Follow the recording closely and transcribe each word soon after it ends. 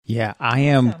Yeah, I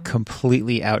am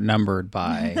completely outnumbered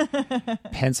by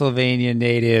Pennsylvania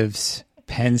natives,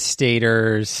 Penn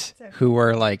Staters, who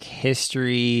are like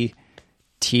history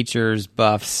teachers,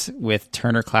 buffs with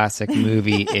Turner Classic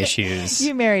Movie issues.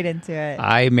 You married into it.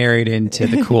 I married into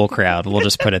the cool crowd. We'll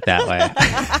just put it that way.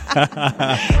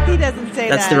 He doesn't say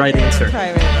That's that. the right answer.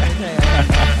 Private, let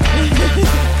me tell you.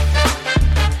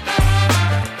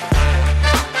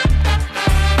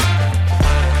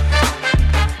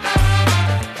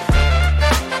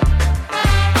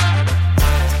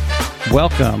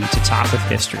 Welcome to Talk with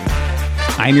History.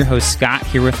 I'm your host, Scott,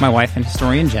 here with my wife and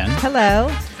historian, Jen.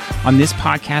 Hello. On this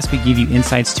podcast, we give you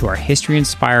insights to our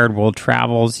history-inspired world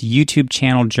travels, YouTube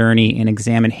channel journey, and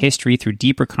examine history through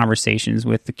deeper conversations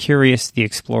with the curious, the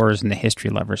explorers, and the history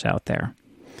lovers out there.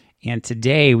 And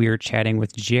today, we are chatting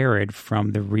with Jared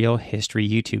from the Real History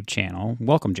YouTube channel.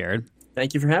 Welcome, Jared.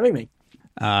 Thank you for having me.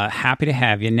 Happy to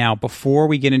have you. Now, before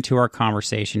we get into our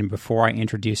conversation and before I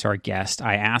introduce our guest,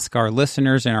 I ask our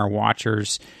listeners and our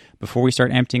watchers, before we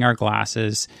start emptying our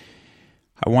glasses,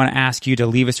 I want to ask you to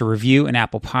leave us a review in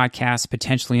Apple Podcasts,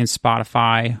 potentially in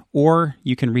Spotify, or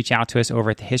you can reach out to us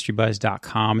over at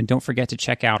thehistorybuzz.com. And don't forget to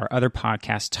check out our other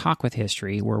podcast, Talk with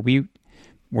History,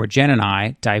 where Jen and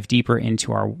I dive deeper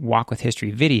into our Walk with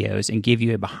History videos and give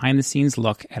you a behind-the-scenes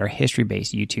look at our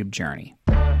history-based YouTube journey.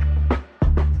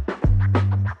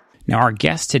 Now, our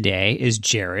guest today is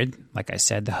Jared, like I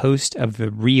said, the host of the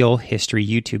Real History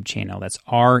YouTube channel. That's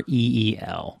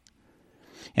REEL.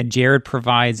 And Jared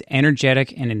provides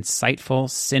energetic and insightful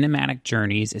cinematic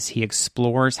journeys as he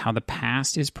explores how the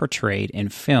past is portrayed in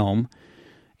film.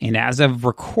 And as of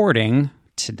recording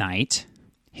tonight,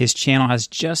 his channel has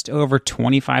just over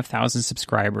 25,000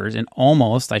 subscribers and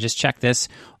almost, I just checked this,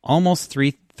 almost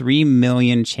 3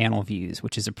 million channel views,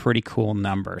 which is a pretty cool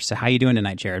number. So how you doing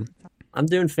tonight, Jared? I'm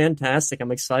doing fantastic.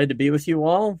 I'm excited to be with you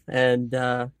all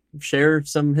and share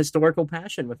some historical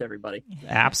passion with everybody.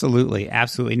 Absolutely.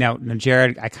 Absolutely. Now,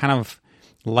 Jared, I kind of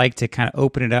like to kind of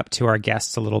open it up to our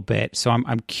guests a little bit. So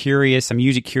I'm curious. I'm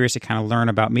usually curious to kind of learn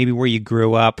about maybe where you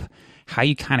grew up, how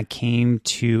you kind of came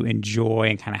to enjoy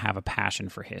and kind of have a passion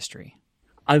for history.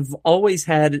 I've always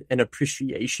had an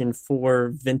appreciation for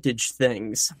vintage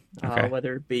things, Okay.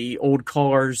 Whether it be old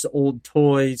cars, old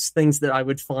toys, things that I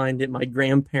would find at my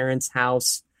grandparents'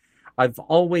 house. I've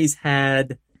always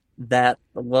had that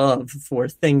love for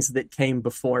things that came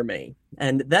before me.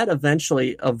 And that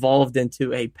eventually evolved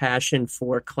into a passion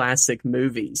for classic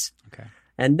movies. Okay.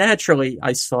 And naturally,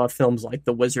 I saw films like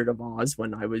The Wizard of Oz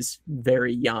when I was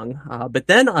very young. But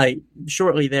then I,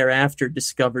 shortly thereafter,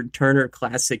 discovered Turner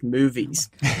Classic Movies.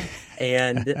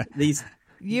 And these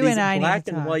You these and I black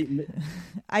need to and talk. white.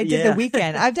 I did Yeah. the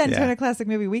weekend. I've done Yeah. Turner Classic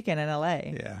Movie Weekend in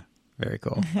LA. Yeah. Very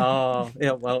cool. Oh,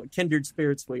 yeah, well, kindred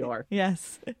spirits we are.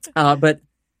 Yes. But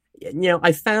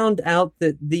I found out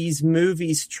that these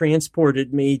movies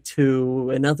transported me to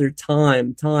another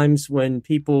times when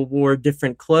people wore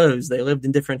different clothes, they lived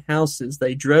in different houses,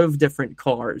 they drove different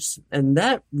cars. And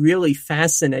that really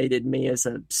fascinated me as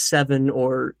a 7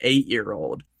 or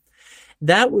 8-year-old.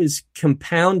 That was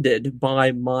compounded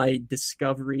by my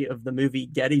discovery of the movie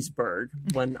Gettysburg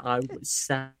when I was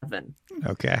 7,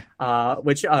 Okay.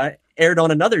 which aired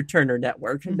on another Turner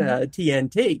network,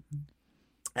 TNT.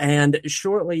 And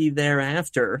shortly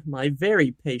thereafter, my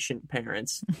very patient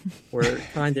parents were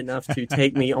kind enough to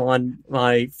take me on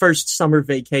my first summer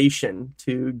vacation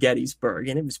to Gettysburg.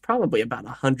 And it was probably about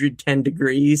 110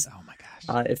 degrees. Oh, my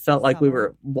gosh. It felt like we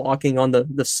were walking on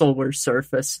the solar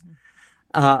surface.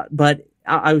 But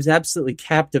I was absolutely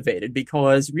captivated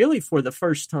because really for the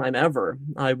first time ever,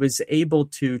 I was able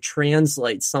to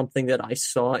translate something that I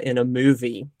saw in a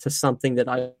movie to something that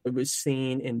I was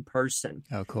seeing in person.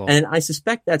 Oh, cool. And I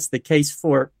suspect that's the case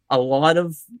for a lot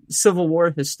of Civil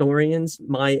War historians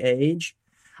my age.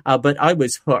 But I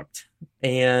was hooked,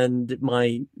 and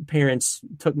my parents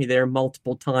took me there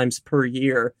multiple times per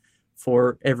year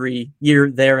for every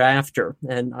year thereafter.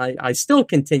 And I still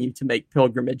continue to make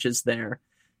pilgrimages there.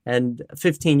 And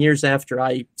 15 years after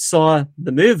I saw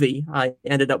the movie, I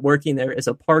ended up working there as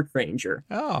a park ranger.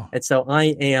 Oh. And so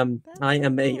I am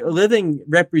a living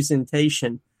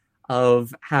representation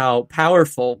of how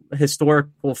powerful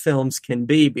historical films can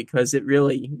be because it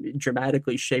really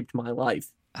dramatically shaped my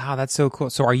life. Oh, that's so cool.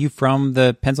 So are you from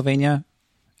the Pennsylvania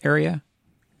area?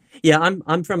 Yeah,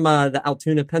 I'm from the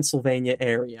Altoona, Pennsylvania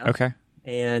area. Okay.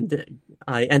 And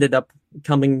I ended up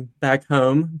coming back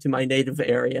home to my native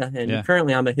area. And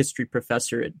currently I'm a history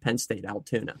professor at Penn State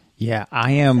Altoona. Yeah,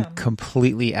 I am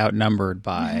completely outnumbered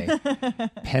by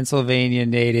Pennsylvania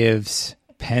natives,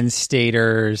 Penn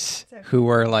Staters, who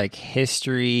are like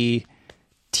history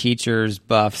teachers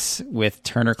buffs with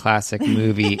Turner Classic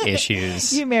Movie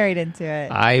issues. You married into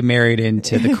it. I married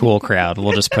into the cool crowd.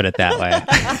 We'll just put it that way.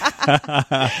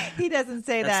 He doesn't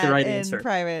say That's that the right in answer.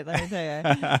 private, let me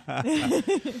tell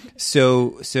you.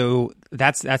 So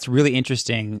that's really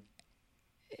interesting.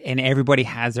 And everybody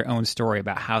has their own story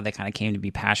about how they kind of came to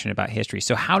be passionate about history.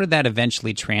 So how did that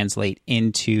eventually translate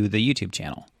into the YouTube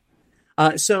channel?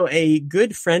 So a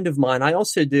good friend of mine, I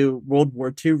also do World War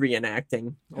II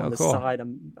reenacting on the cool. side.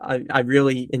 I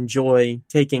really enjoy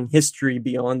taking history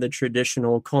beyond the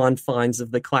traditional confines of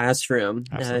the classroom.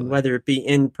 Absolutely. And whether it be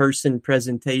in-person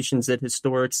presentations at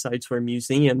historic sites or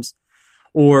museums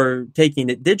or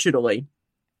taking it digitally.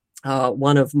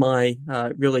 One of my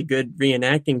really good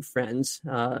reenacting friends,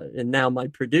 and now my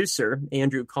producer,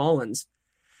 Andrew Collins,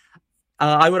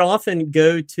 I would often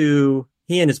go to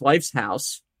he and his wife's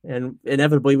house, and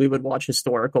inevitably we would watch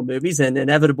historical movies, and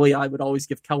inevitably I would always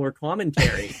give color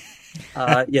commentary,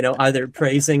 either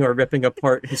praising or ripping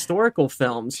apart historical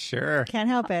films. Sure. Can't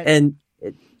help it.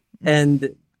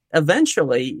 And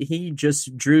eventually he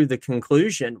just drew the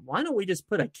conclusion, why don't we just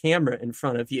put a camera in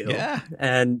front of you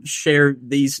and share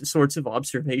these sorts of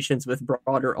observations with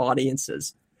broader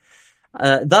audiences?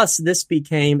 Thus, this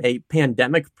became a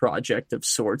pandemic project of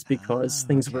sorts because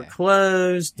things were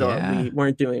closed. We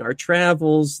weren't doing our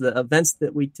travels. The events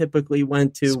that we typically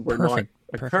went to were not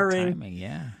occurring. Timing,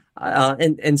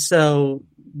 and so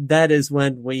that is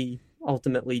when we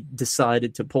ultimately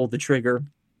decided to pull the trigger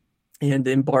and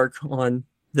embark on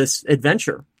this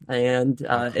adventure. And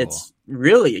it's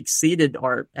really exceeded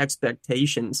our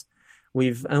expectations.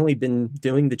 We've only been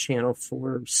doing the channel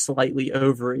for slightly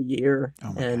over a year,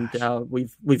 and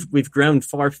we've grown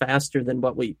far faster than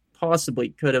what we possibly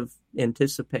could have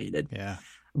anticipated. Yeah.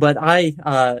 But I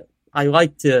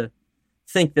like to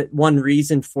think that one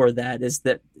reason for that is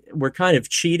that we're kind of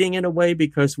cheating in a way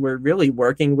because we're really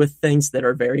working with things that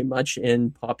are very much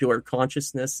in popular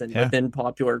consciousness and within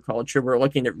popular culture. We're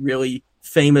looking at really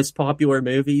famous popular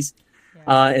movies.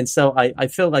 And so I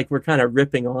feel like we're kind of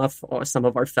ripping off some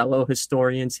of our fellow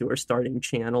historians who are starting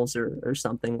channels or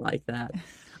something like that.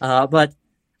 But,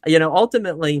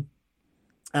 ultimately,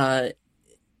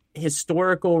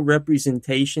 historical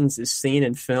representations as seen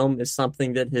in film is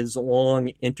something that has long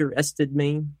interested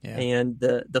me. Yeah. And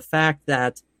the fact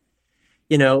that,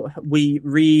 we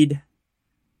read,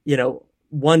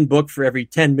 one book for every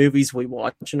 10 movies we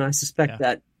watch, and I suspect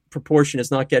that proportion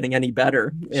is not getting any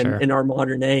better in our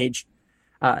modern age.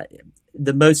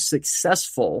 The most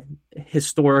successful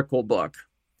historical book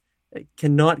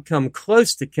cannot come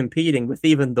close to competing with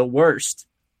even the worst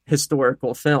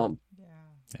historical film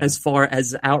as far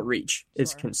as outreach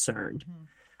is concerned.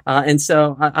 And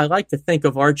so I like to think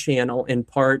of our channel in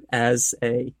part as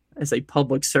a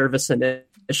public service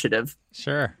initiative,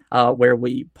 where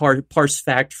we parse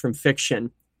fact from fiction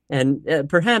and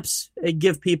perhaps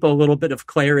give people a little bit of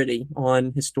clarity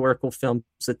on historical films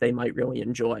that they might really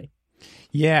enjoy.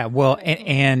 Yeah, well,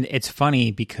 and it's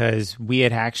funny because we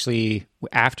had actually,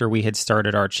 after we had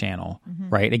started our channel,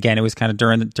 right? Again, it was kind of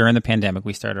during the pandemic,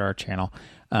 we started our channel.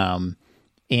 And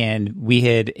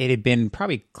it had been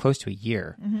probably close to a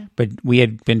year, but we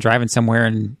had been driving somewhere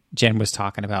and Jen was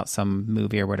talking about some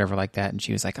movie or whatever like that. And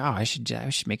she was like, oh, I should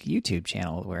make a YouTube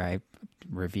channel where I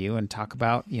review and talk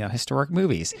about, historic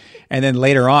movies. And then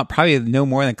later on, probably no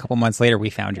more than a couple months later, we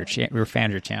found your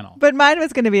channel. But mine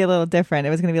was going to be a little different. It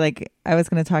was going to be like, I was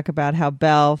going to talk about how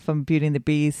Belle from Beauty and the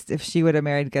Beast, if she would have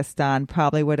married Gaston,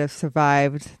 probably would have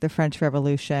survived the French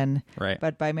Revolution. Right.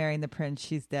 But by marrying the prince,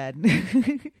 she's dead.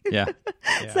 Yeah.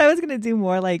 So I was going to do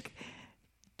more like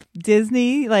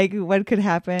Disney, like what could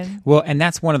happen. Well, and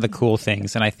that's one of the cool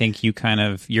things. And I think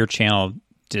your channel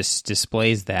just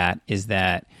displays that, is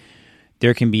that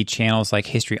there can be channels like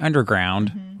History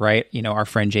Underground, right? Our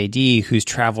friend JD, who's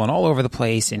traveling all over the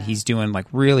place and he's doing like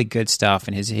really good stuff,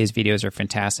 and his videos are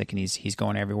fantastic, and he's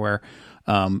going everywhere.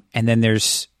 And then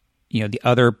there's, the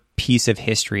other piece of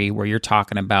history where you're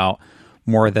talking about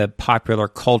more the popular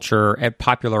culture,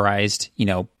 popularized,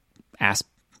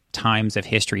 times of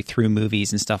history through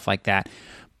movies and stuff like that.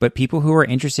 But people who are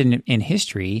interested in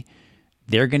history,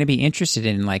 they're going to be interested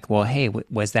in like, well, hey,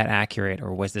 was that accurate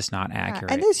or was this not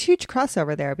accurate? And there's huge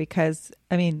crossover there because,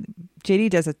 JD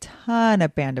does a ton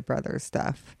of Band of Brothers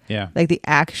stuff. Yeah. Like the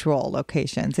actual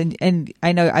locations. And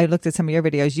I know I looked at some of your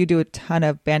videos. You do a ton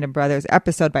of Band of Brothers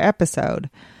episode by episode.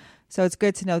 So it's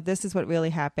good to know this is what really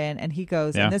happened. And he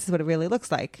goes, and this is what it really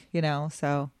looks like,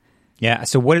 so... Yeah.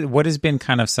 So what has been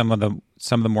kind of some of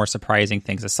the more surprising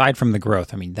things aside from the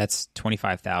growth? That's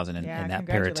 25,000 in that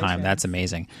period of time. That's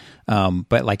amazing.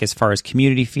 But like as far as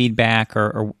community feedback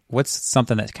or what's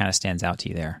something that kind of stands out to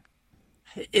you there?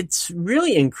 It's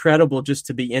really incredible just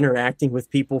to be interacting with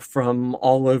people from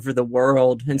all over the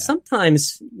world. And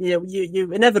sometimes,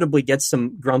 you inevitably get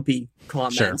some grumpy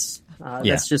comments. Sure.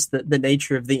 That's just the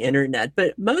nature of the internet.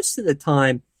 But most of the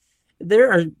time,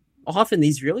 there are often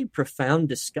these really profound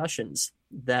discussions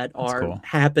that are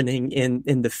happening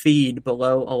in the feed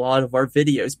below a lot of our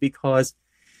videos, because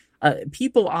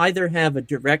people either have a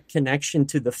direct connection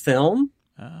to the film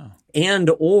and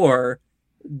or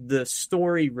the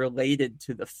story related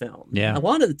to the film. Yeah. A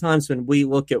lot of the times when we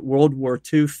look at World War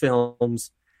II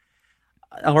films,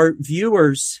 our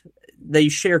viewers, they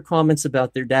share comments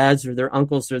about their dads or their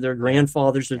uncles or their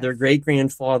grandfathers or their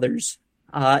great-grandfathers,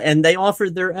 and they offer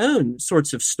their own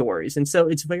sorts of stories. And so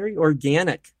it's very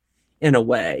organic in a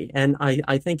way. And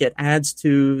I think it adds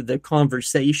to the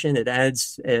conversation. It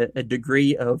adds a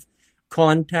degree of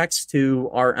context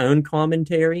to our own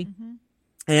commentary. Mm-hmm.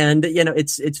 And,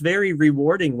 it's very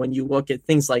rewarding when you look at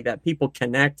things like that. People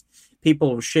connect,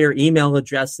 people share email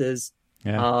addresses.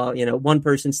 Yeah. One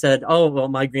person said, oh, well,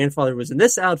 my grandfather was in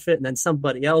this outfit. And then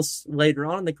somebody else later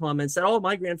on in the comments said, oh,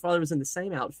 my grandfather was in the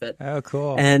same outfit. Oh,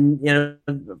 cool. And,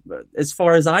 as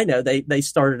far as I know, they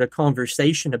started a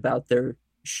conversation about their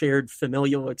shared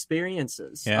familial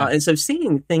experiences. Yeah. And so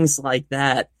seeing things like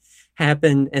that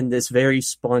happen in this very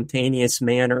spontaneous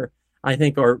manner, I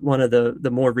think, are one of the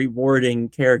more rewarding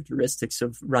characteristics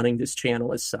of running this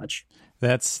channel as such.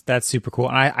 That's super cool.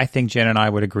 And I think Jen and I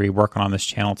would agree, working on this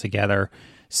channel together,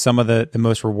 some of the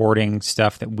most rewarding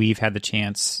stuff that we've had the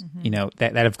chance,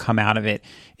 that have come out of it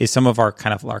is some of our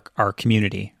kind of our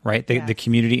community, right? The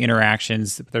community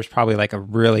interactions. There's probably like a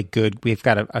really good, we've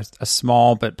got a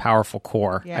small but powerful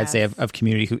core, I'd say, of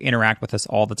community who interact with us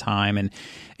all the time. And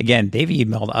again, they've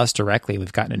emailed us directly.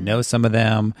 We've gotten to know some of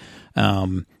them.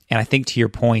 And I think, to your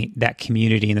point, that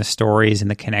community and the stories and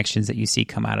the connections that you see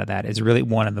come out of that is really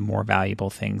one of the more valuable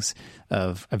things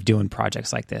of doing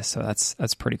projects like this. So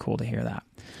that's pretty cool to hear that.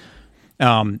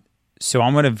 So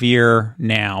I'm going to veer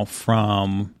now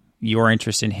from your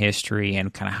interest in history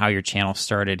and kind of how your channel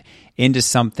started into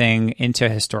a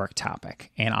historic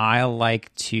topic. And I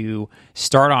like to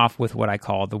start off with what I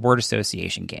call the word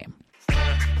association game.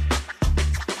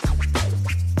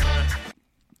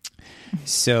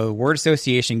 So word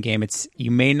association game,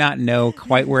 you may not know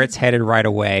quite where it's headed right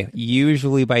away.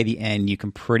 Usually by the end, you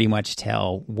can pretty much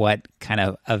tell what kind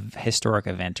of a historic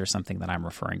event or something that I'm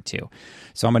referring to.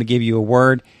 So I'm going to give you a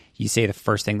word. You say the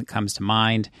first thing that comes to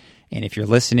mind. And if you're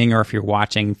listening or if you're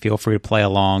watching, feel free to play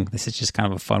along. This is just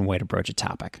kind of a fun way to broach a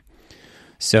topic.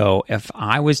 So if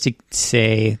I was to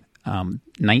say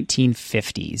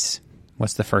 1950s,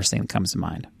 what's the first thing that comes to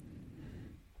mind?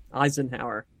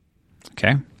 Eisenhower.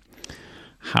 Okay.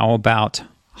 How about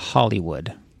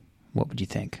Hollywood? What would you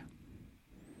think?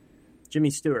 Jimmy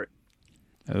Stewart.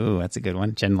 Oh, that's a good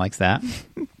one. Jen likes that.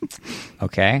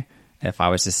 Okay. If I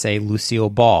was to say Lucille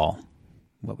Ball,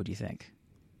 what would you think?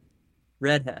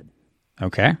 Redhead.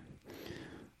 Okay.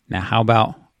 Now, how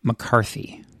about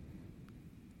McCarthy?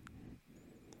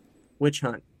 Witch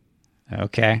Hunt.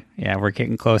 Okay. Yeah, we're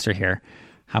getting closer here.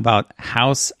 How about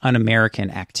House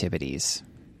Un-American Activities?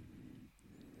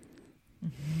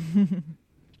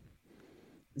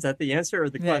 Is that the answer or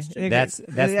the question? That's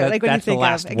like that's the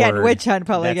last word. Again, witch hunt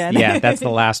probably again. Yeah, that's the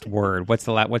last word. What's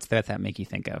that make you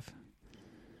think of?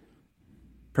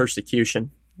 Persecution.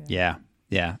 Yeah,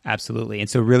 absolutely. And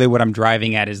so really what I'm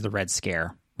driving at is the Red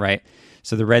Scare, right?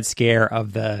 So the Red Scare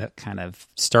of the kind of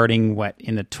starting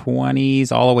in the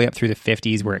 20s all the way up through the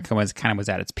 50s, where it was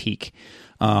at its peak.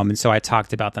 And so I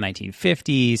talked about the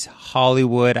 1950s,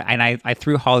 Hollywood, and I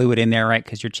threw Hollywood in there, right,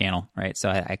 because your channel, right?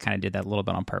 So I kind of did that a little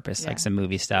bit on purpose, like some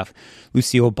movie stuff.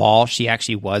 Lucille Ball, she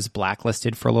actually was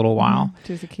blacklisted for a little while.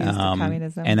 She was accused of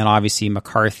communism. And then obviously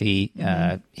McCarthy,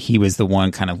 he was the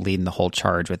one kind of leading the whole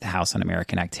charge with the House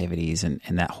Un-American Activities and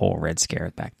that whole Red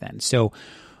Scare back then. So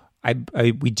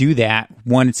we do that.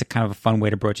 One, it's a kind of a fun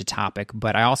way to broach a topic,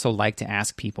 but I also like to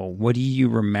ask people, what do you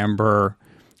remember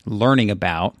learning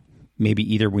about,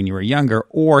 maybe either when you were younger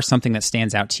or something that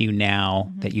stands out to you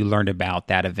now that you learned about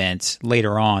that event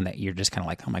later on that you're just kind of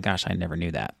like, oh my gosh, I never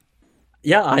knew that.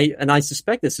 Yeah, I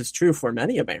suspect this is true for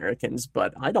many Americans,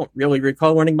 but I don't really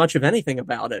recall learning much of anything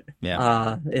about it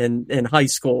in high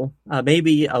school,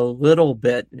 maybe a little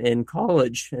bit in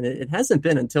college. And it hasn't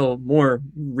been until more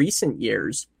recent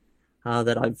years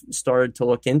that I've started to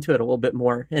look into it a little bit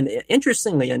more. And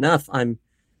interestingly enough, I'm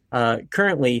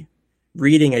currently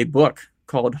reading a book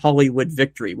called Hollywood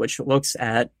Victory, which looks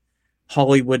at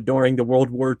Hollywood during the World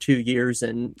War II years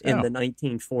in the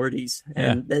 1940s.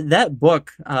 And that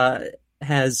book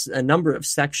has a number of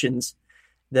sections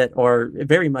that are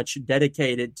very much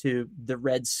dedicated to the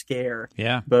Red Scare,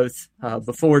 both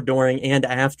before, during, and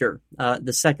after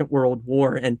the Second World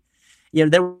War. And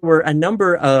there were a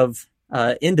number of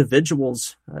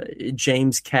individuals,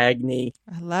 James Cagney,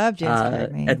 I love James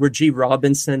Cagney, Edward G.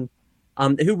 Robinson,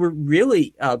 who were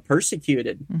really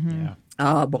persecuted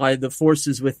by the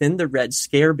forces within the Red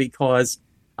Scare, because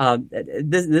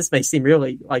this may seem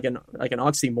really like an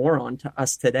oxymoron to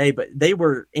us today, but they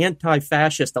were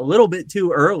anti-fascist a little bit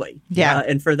too early.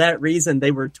 And for that reason,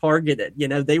 they were targeted.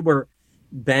 They were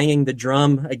banging the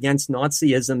drum against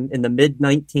Nazism in the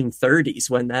mid-1930s,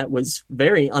 when that was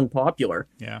very unpopular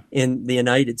in the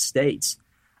United States.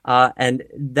 And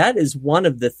that is one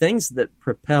of the things that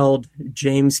propelled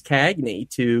James Cagney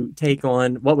to take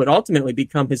on what would ultimately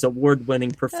become his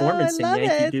award-winning performance in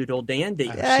Yankee Doodle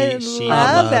Dandy. She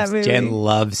loves that movie.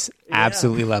 Jen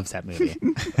absolutely loves that movie.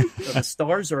 So the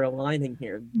stars are aligning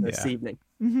here this evening.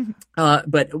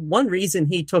 But one reason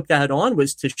he took that on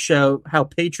was to show how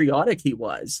patriotic he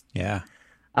was.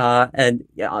 And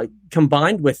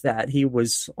combined with that, he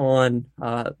was on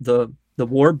the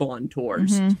war bond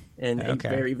tours in a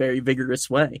very, very vigorous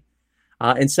way.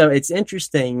 And so it's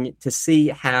interesting to see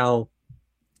how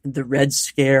the Red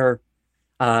Scare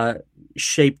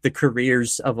shaped the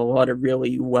careers of a lot of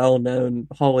really well-known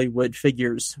Hollywood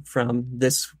figures from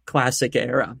this classic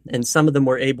era. And some of them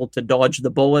were able to dodge the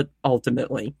bullet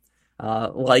ultimately,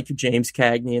 like James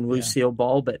Cagney and Lucille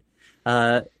Ball. But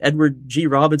Edward G.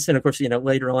 Robinson, of course,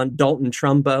 later on, Dalton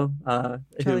Trumbo,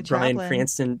 who Bryan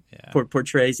Cranston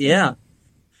portrays.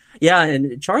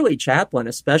 And Charlie Chaplin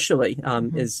especially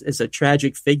is a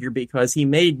tragic figure, because he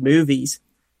made movies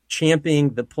championing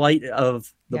the plight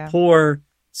of the poor,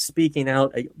 speaking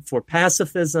out for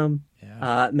pacifism,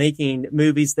 making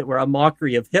movies that were a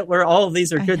mockery of Hitler. All of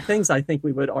these are good things, I think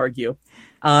we would argue.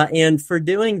 And for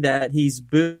doing that, he's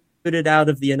booted out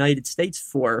of the United States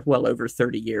for well over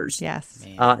 30 years.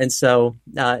 And so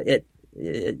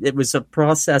it was a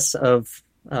process of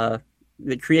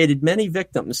that created many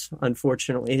victims,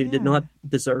 unfortunately, who did not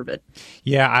deserve it.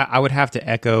 I would have to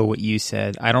echo what you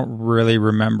said. I don't really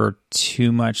remember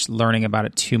learning about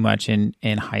it too much in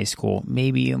high school.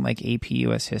 Maybe in like AP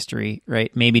US history,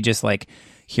 right? Maybe just like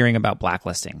hearing about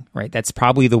blacklisting, right? That's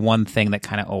probably the one thing that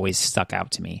kind of always stuck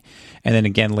out to me. And then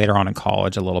again, later on in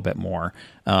college, a little bit more.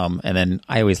 And then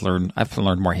I've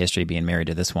learned more history being married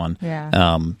to this one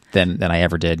than I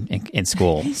ever did in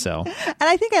school. So, and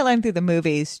I think I learned through the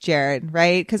movies, Jared,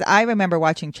 right? Because I remember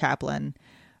watching Chaplin,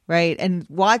 right? And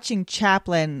watching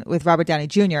Chaplin with Robert Downey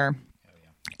Jr.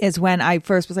 is when I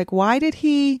first was like, why did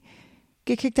he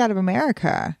get kicked out of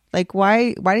America? Like,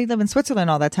 why did he live in Switzerland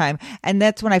all that time? And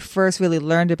that's when I first really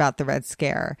learned about the Red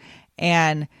Scare.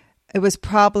 And it was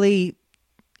probably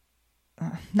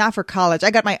not for college.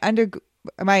 I got my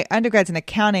undergrads in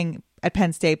accounting at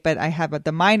Penn State, but I have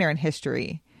the minor in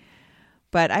history.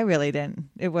 But I really didn't.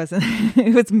 It wasn't.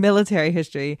 It was military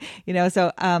history,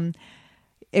 So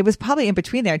it was probably in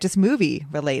between there, just movie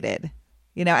related,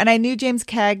 And I knew James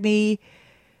Cagney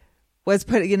was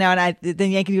put, and then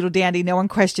Yankee Doodle Dandy, no one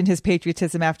questioned his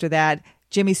patriotism after that.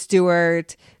 Jimmy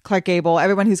Stewart, Clark Gable,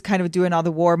 everyone who's kind of doing all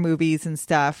the war movies and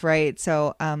stuff, right?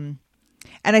 So, and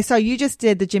I saw you just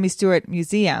did the Jimmy Stewart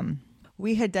Museum.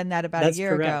 We had done that about a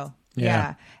year ago.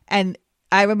 Yeah. And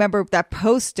I remember that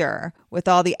poster with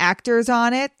all the actors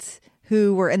on it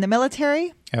who were in the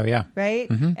military. Oh, yeah. Right?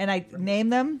 Mm-hmm. And I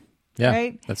named them. Yeah,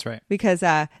 right? That's right. Because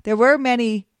there were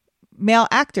many male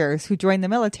actors who joined the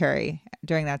military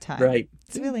during that time. Right.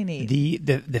 It's really neat.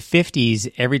 The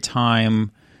 50s, every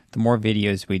time, the more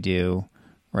videos we do,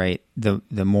 right, the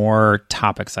more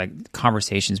topics, like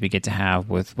conversations we get to have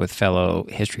with fellow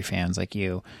history fans like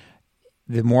you,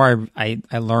 the more I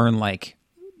learn, like,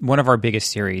 one of our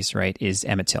biggest series, right, is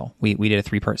Emmett Till. We did a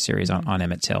 3-part series on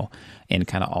Emmett Till and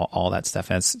kind of all that stuff.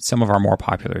 That's some of our more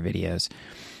popular videos.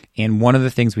 And one of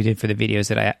the things we did for the videos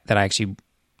that I actually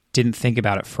didn't think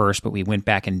about at first, but we went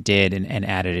back and did and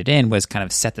added it in, was kind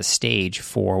of set the stage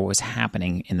for what was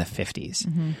happening in the 50s.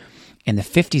 Mm-hmm. And the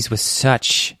 50s was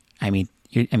such, I mean,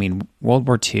 World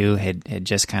War II had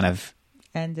just kind of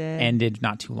ended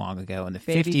not too long ago. In the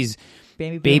 50s,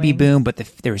 baby boom, but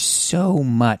there's so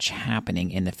much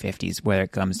happening in the 50s, whether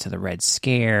it comes to the Red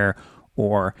Scare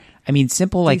or, I mean,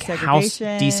 simple like house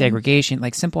desegregation,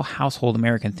 like simple household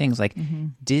American things, like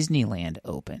Disneyland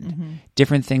opened,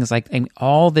 different things like, and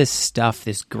all this stuff,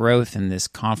 this growth and this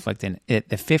conflict. And the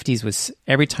 50s was,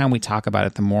 every time we talk about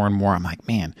it, the more and more I'm like,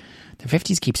 man, the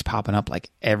 50s keeps popping up like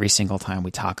every single time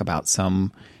we talk about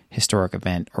some historic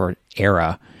event or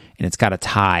era, and it's got a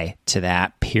tie to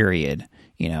that period,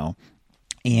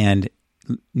 And,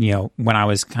 when I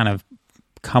was kind of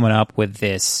coming up with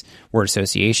this word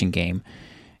association game,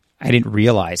 I didn't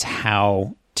realize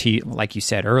how, like you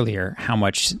said earlier, how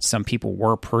much some people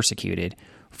were persecuted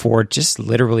for just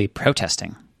literally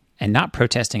protesting, and not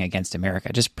protesting against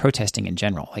America, just protesting in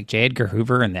general. Like J. Edgar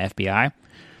Hoover and the FBI,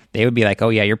 they would be like, "Oh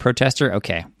yeah, you're a protester.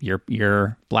 Okay,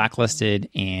 you're blacklisted,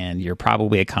 and you're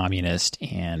probably a communist,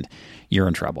 and you're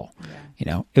in trouble."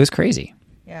 Yeah. It was crazy.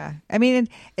 Yeah, I mean,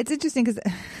 it's interesting because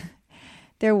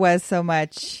there was so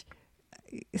much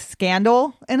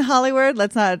scandal in Hollywood.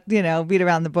 Let's not, beat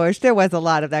around the bush. There was a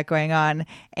lot of that going on,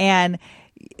 and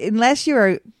unless you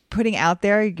are putting out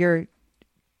there your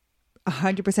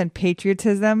 100%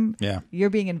 patriotism, you're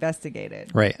being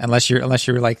investigated. Right. Unless you're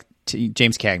like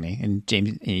James Cagney and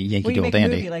Yankee Doodle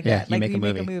Dandy. Like that. You make a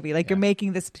movie. Like you're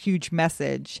making this huge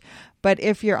message. But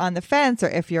if you're on the fence, or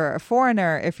if you're a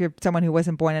foreigner, if you're someone who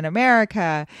wasn't born in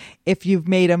America, if you've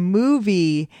made a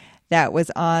movie that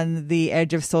was on the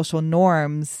edge of social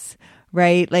norms,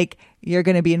 right? Like you're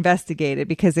going to be investigated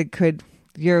because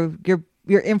you're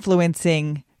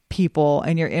influencing people,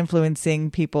 and you're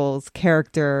influencing people's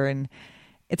character, and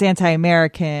it's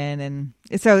anti-American. And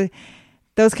so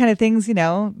those kind of things,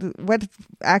 what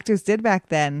actors did back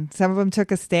then, some of them took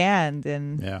a stand,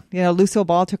 and, Lucille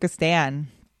Ball took a stand,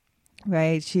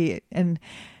 right? It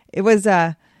was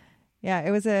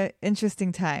an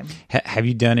interesting time. Have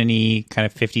you done any kind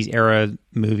of 50s era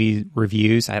movie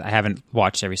reviews? I haven't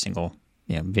watched every single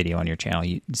video on your channel.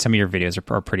 Some of your videos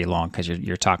are pretty long because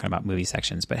you're talking about movie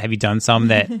sections, but have you done some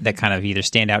that kind of either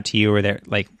stand out to you, or they're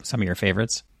like some of your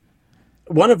favorites?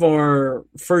 One of our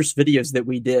first videos that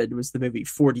we did was the movie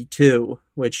 42,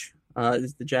 which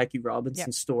is the Jackie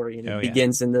Robinson story, and it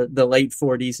begins in the late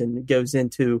 40s and goes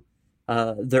into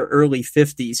the early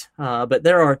 50s. But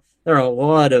there are a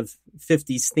lot of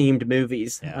 50s themed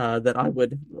movies that I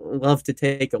would love to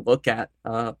take a look at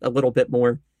a little bit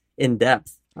more in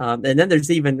depth. And then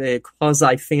there's even the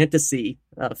quasi-fantasy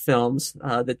films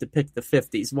that depict the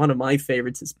 50s. One of my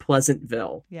favorites is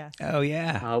Pleasantville. Yes. Oh,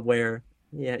 yeah. Where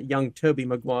young Tobey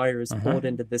Maguire is pulled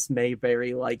into this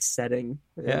Mayberry-like setting,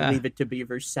 Leave It to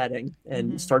Beaver setting,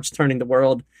 and starts turning the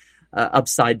world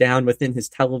upside down within his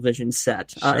television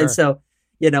set. Sure. And so,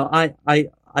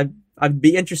 I'd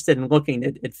be interested in looking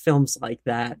at films like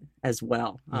that as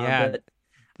well. But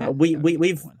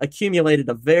we've accumulated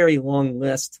a very long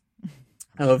list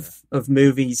of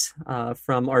movies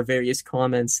from our various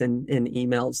comments and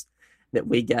emails that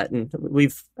we get, and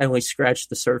we've only scratched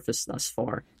the surface thus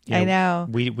far. I know.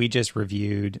 We just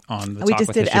reviewed on the Talk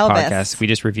with History podcast. We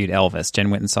just reviewed Elvis. Jen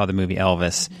went and saw the movie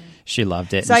Elvis. She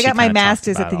loved it. So I got my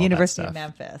master's at the University of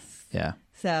Memphis. Yeah.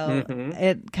 So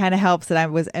it kind of helps that I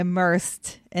was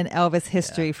immersed in Elvis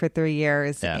history for 3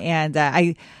 years, and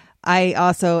I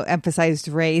also emphasized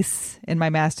race in my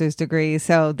master's degree,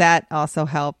 so that also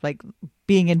helped. Like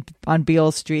being on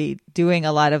Beale Street, doing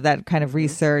a lot of that kind of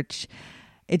research,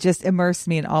 it just immersed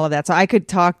me in all of that. So I could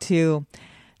talk to,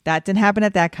 that didn't happen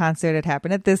at that concert, it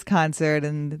happened at this concert,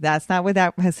 and that's not what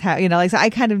that was. So I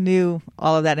kind of knew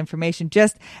all of that information.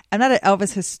 I'm not an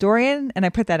Elvis historian, and I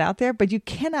put that out there, but you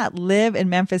cannot live in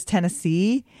Memphis,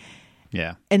 Tennessee,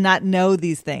 and not know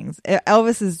these things.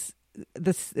 Elvis is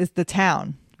the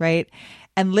town, right?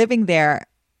 And living there,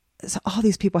 so all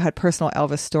these people had personal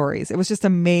Elvis stories. It was just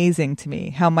amazing to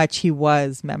me how much he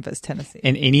was Memphis, Tennessee.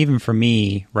 And even for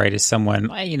me, right, as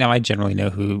someone, I generally know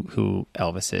who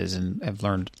Elvis is and have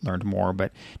learned more,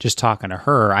 but just talking to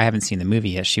her, I haven't seen the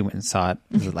movie yet. She went and saw it.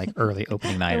 Was it like early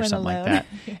opening night or something like that?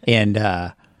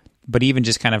 And but even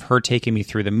just kind of her taking me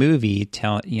through the movie,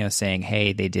 saying,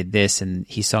 hey, they did this and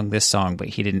he sung this song, but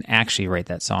he didn't actually write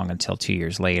that song until 2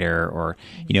 years later, or,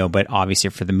 but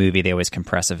obviously for the movie, they always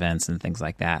compress events and things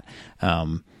like that.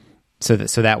 So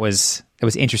it was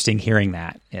interesting hearing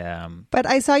that. But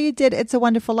I saw you did It's a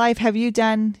Wonderful Life. Have you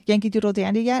done Yankee Doodle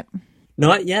Dandy yet?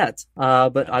 Not yet,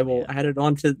 but I will add it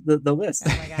onto the list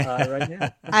right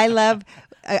now.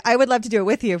 I would love to do it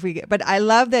with you but I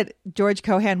love that George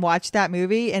Cohan watched that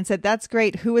movie and said, "That's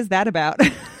great. Who is that about?"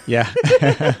 Yeah.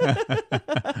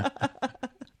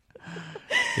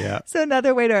 Yeah. So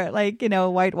another way to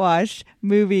whitewash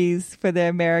movies for the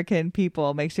American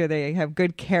people, make sure they have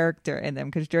good character in them,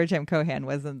 because George M. Cohan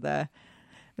wasn't the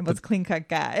most clean-cut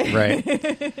guy.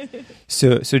 Right.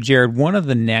 So Jared, one of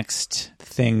the next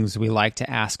things we like to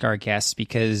ask our guests,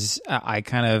 because I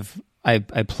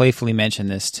playfully mention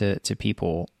this to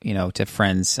people, to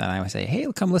friends, and I would say, hey,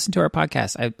 come listen to our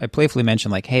podcast. I playfully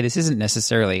mention hey, this isn't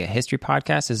necessarily a history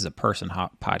podcast. This is a person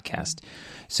podcast.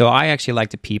 So I actually like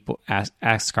to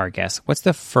ask our guests, what's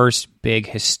the first big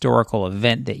historical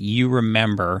event that you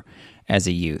remember as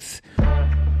a youth?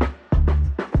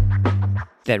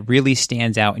 that really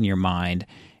stands out in your mind,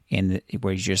 and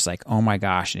where you're just like, oh my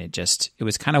gosh, and it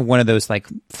was kind of one of those like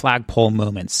flagpole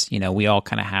moments. We all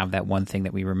kind of have that one thing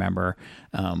that we remember.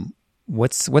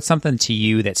 What's something to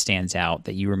you that stands out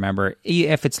that you remember,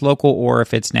 if it's local or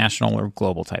if it's national or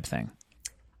global type thing?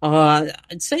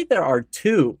 I'd say there are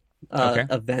two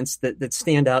events that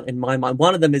stand out in my mind.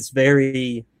 One of them is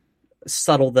very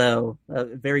subtle, though,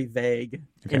 very vague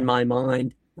in my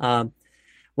mind.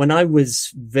 When I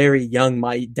was very young,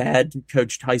 my dad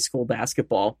coached high school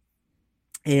basketball.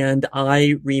 And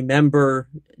I remember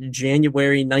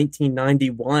January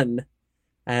 1991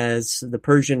 as the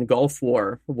Persian Gulf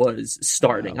War was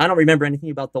starting. Wow. I don't remember anything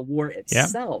about the war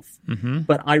itself,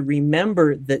 but I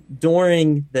remember that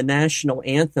during the national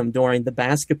anthem, during the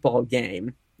basketball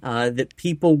game, that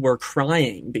people were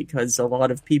crying because a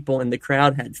lot of people in the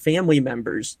crowd had family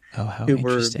members who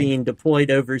were being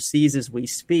deployed overseas as we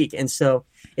speak. And so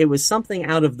it was something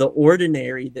out of the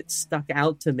ordinary that stuck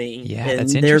out to me. Yeah, and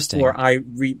that's interesting. Therefore, I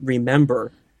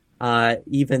remember,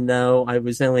 even though I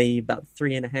was only about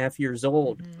 3.5 years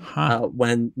old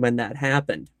when that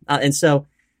happened. And so,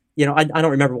 I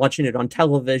don't remember watching it on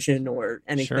television or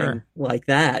anything like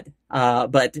that.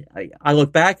 But I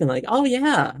look back and like, oh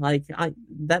yeah,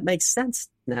 that makes sense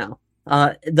now.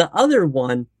 The other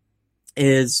one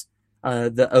is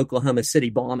the Oklahoma City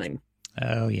bombing.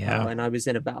 Oh yeah. And I was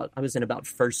in about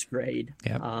first grade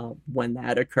when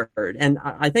that occurred. And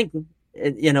I think,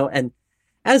 and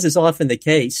as is often the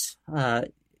case,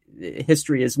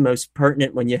 history is most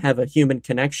pertinent when you have a human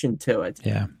connection to it.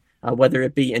 Yeah. Whether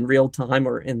it be in real time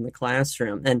or in the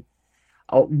classroom. And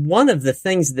one of the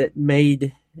things that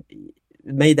made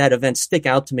that event stick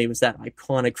out to me was that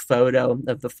iconic photo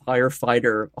of the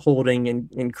firefighter holding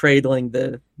and cradling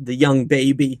the young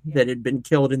baby that had been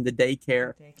killed in the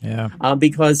daycare. Yeah.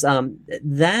 Because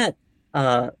that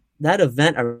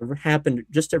event happened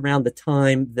just around the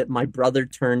time that my brother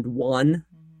turned 1.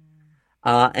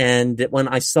 And when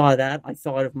I saw that, I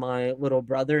thought of my little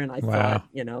brother, and I thought,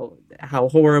 how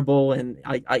horrible. And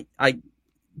I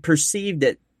perceived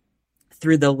it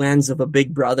through the lens of a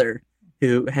big brother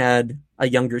who had a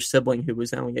younger sibling who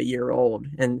was only a year old.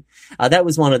 And that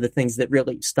was one of the things that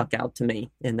really stuck out to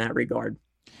me in that regard.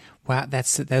 Wow,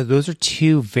 those are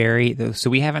two so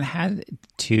we haven't had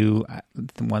two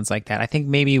ones like that. I think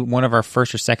maybe one of our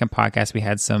first or second podcasts we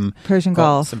had some Persian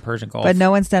Gulf, but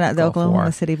no one's done the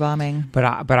Oklahoma City bombing. But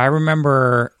I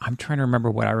remember, I'm trying to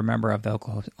remember what I remember of the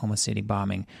Oklahoma City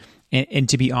bombing, and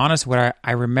to be honest, what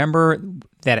I remember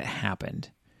that it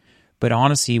happened, but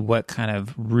honestly, what kind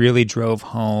of really drove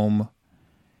home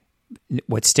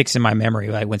what sticks in my memory,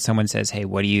 like when someone says, hey,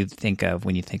 what do you think of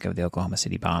when you think of the Oklahoma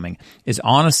City bombing, is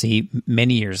honestly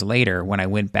many years later when I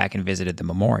went back and visited the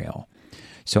memorial.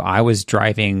 So I was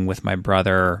driving with my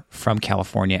brother from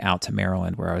California out to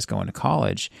Maryland where I was going to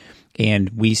college, and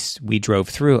we drove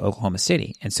through Oklahoma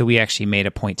City. And so we actually made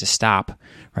a point to stop,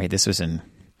 right? This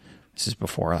is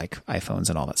before like iPhones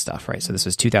and all that stuff, right? So this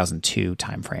was 2002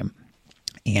 timeframe.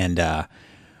 And,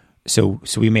 So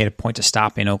we made a point to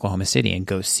stop in Oklahoma City and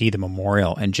go see the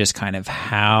memorial, and just kind of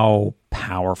how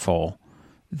powerful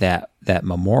that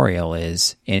memorial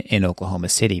is in Oklahoma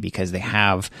City, because they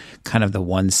have kind of the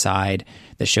one side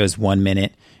that shows 1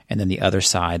 minute and then the other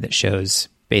side that shows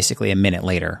basically a minute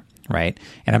later, right?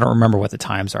 And I don't remember what the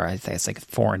times are. I think it's like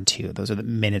 4 and 2. Those are the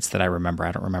minutes that I remember.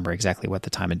 I don't remember exactly what the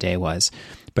time of day was.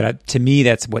 But to me,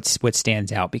 that's what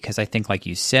stands out, because I think, like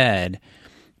you said,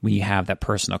 when you have that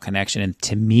personal connection, and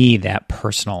to me, that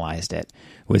personalized it,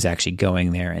 was actually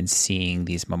going there and seeing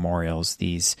these memorials,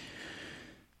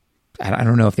 I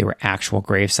don't know if they were actual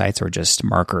grave sites or just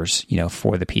markers,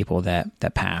 for the people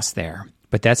that passed there.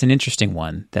 But that's an interesting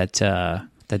one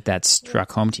that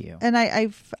struck home to you. And I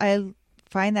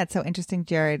find that so interesting,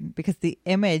 Jared, because the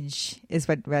image is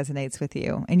what resonates with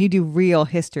you, and you do real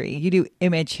history. You do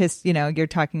image you're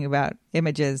talking about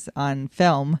images on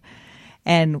film,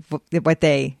 and what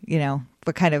they,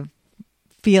 what kind of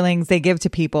feelings they give to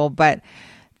people. But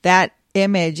that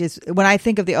image is, when I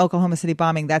think of the Oklahoma City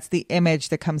bombing, that's the image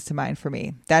that comes to mind for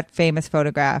me. That famous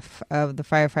photograph of the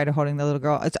firefighter holding the little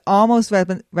girl. It's almost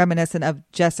reminiscent of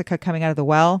Jessica coming out of the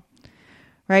well,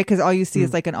 right? Because all you see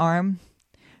is like an arm,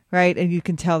 right? And you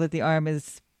can tell that the arm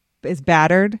is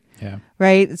battered,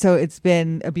 right? So it's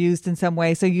been abused in some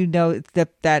way. So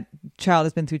that child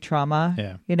has been through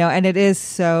trauma, and it is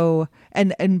so.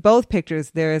 And in both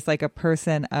pictures, there is like a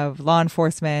person of law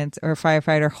enforcement or a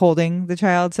firefighter holding the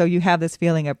child. So you have this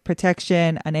feeling of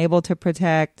protection, unable to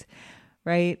protect,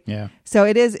 right? Yeah. So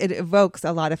it evokes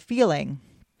a lot of feeling.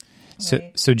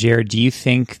 So Jared, do you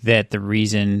think that the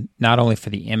reason, not only for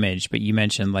the image, but you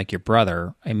mentioned like your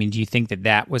brother, I mean, do you think that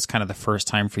that was kind of the first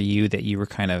time for you that you were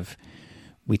kind of,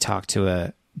 we talked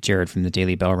to Jared from the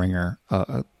Daily Bell Ringer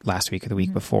last week or the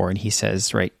week before, and he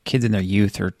says, right, kids in their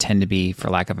youth tend to be, for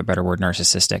lack of a better word,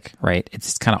 narcissistic, right?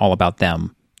 It's kind of all about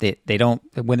them. They don't,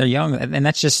 when they're young, and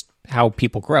that's just how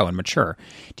people grow and mature.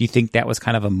 Do you think that was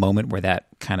kind of a moment where that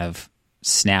kind of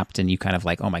snapped and you kind of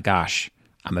like, oh my gosh,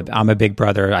 I'm a big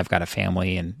brother, I've got a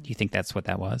family, and do you think that's what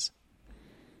that was?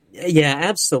 Yeah,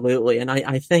 absolutely. And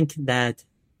I think that,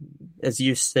 as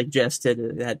you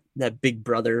suggested, that big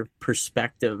brother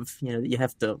perspective, you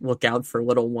have to look out for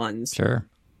little ones. Sure.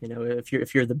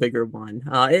 If you're the bigger one.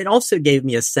 It also gave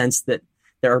me a sense that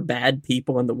there are bad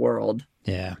people in the world.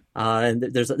 Yeah. And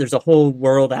there's a whole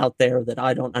world out there that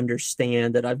I don't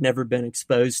understand, that I've never been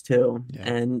exposed to. Yeah.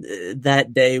 And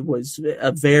that day was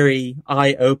a very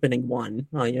eye-opening one,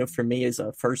 for me as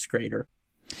a first grader.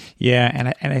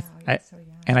 Yeah,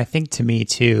 and I think to me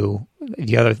too,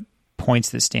 the other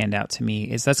points that stand out to me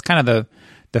is that's kind of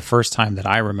the first time that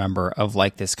I remember of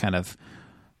like this kind of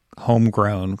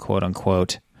homegrown, quote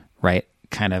unquote, right,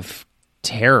 kind of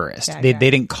terrorist. They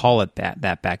didn't call it that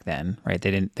back then, right?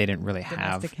 They didn't really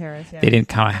have domestic terrorist, they didn't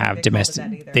kind of have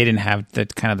domestic. They didn't have the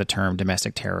kind of the term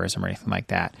domestic terrorism or anything like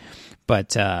that. But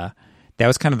that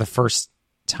was kind of the first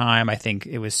time I think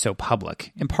it was so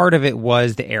public, and part of it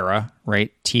was the era,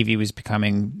 right? TV was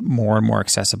becoming more and more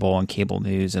accessible, and cable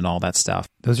news and all that stuff.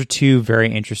 Those are two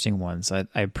very interesting ones. I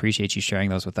appreciate you sharing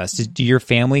those with us. Do your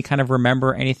family kind of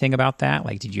remember anything about that?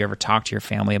 Like, did you ever talk to your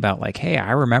family about like, hey,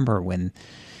 I remember when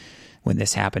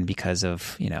this happened because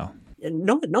of,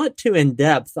 Not too in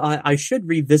depth. I should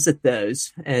revisit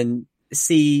those and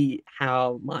see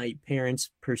how my parents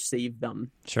perceived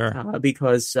them. Sure.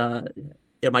 Because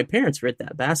my parents were at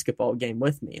that basketball game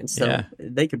with me, and so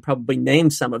they could probably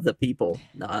name some of the people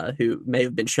who may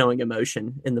have been showing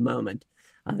emotion in the moment.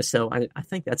 So I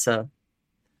think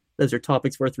those are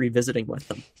topics worth revisiting with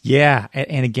them. Yeah,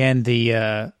 and again,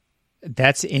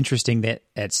 that's interesting that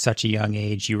at such a young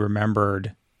age you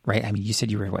remembered. Right. I mean, you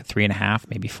said you were, 3.5,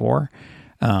 maybe 4.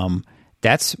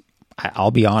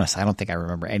 I'll be honest, I don't think I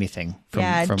remember anything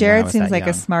from Jared seems like young.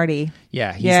 A smarty.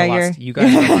 Yeah. You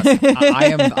guys are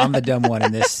I'm the dumb one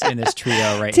in this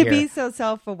trio right here. To be so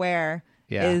self-aware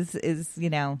is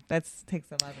that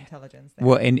takes a lot of intelligence. There.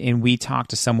 Well, and we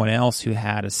talked to someone else who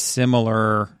had a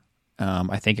similar,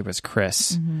 I think it was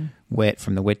Chris Witt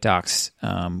from the Witt Docs,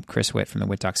 Chris Witt from the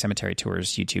Witt Docs Cemetery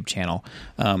Tours YouTube channel.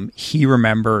 He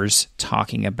remembers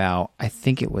talking about, I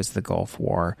think it was the Gulf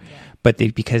War, but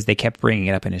because they kept bringing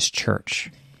it up in his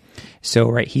church. So,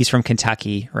 right, he's from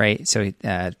Kentucky, right? So,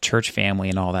 church family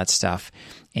and all that stuff.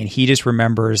 And he just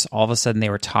remembers all of a sudden they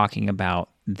were talking about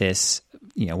this,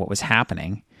 what was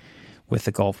happening with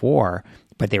the Gulf War,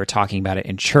 but they were talking about it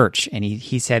in church. And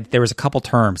he said there was a couple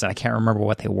terms, and I can't remember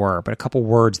what they were, but a couple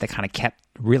words that kind of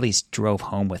really drove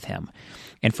home with him.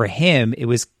 And for him, it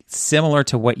was similar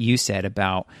to what you said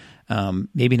about,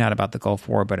 maybe not about the Gulf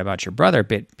War, but about your brother.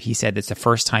 But he said it's the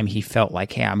first time he felt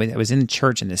like, hey, I was in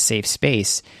church in this safe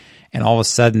space, and all of a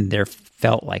sudden there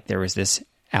felt like there was this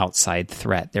outside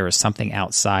threat. There was something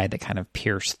outside that kind of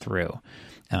pierced through.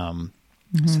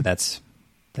 So that's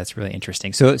really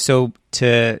interesting. So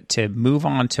to move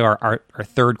on to our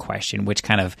third question, which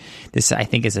kind of this I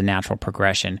think is a natural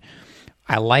progression.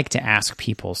 I like to ask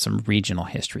people some regional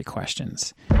history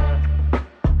questions.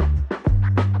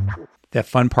 The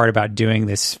fun part about doing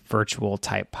this virtual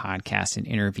type podcast and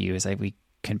interview is that we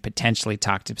can potentially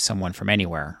talk to someone from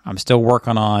anywhere. I'm still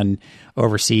working on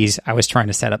overseas. I was trying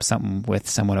to set up something with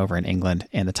someone over in England,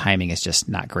 and the timing is just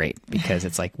not great because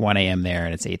it's like 1 a.m. there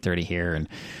and it's 8:30 here, and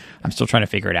I'm still trying to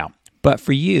figure it out. But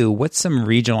for you, what's some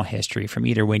regional history from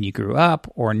either when you grew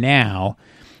up or now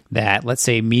that, let's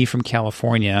say me from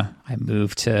California, I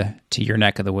moved to your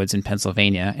neck of the woods in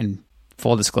Pennsylvania, and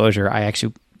full disclosure, I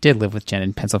actually did live with Jen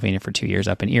in Pennsylvania for 2 years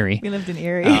up in Erie. We lived in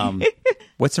Erie.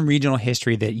 What's some regional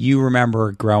history that you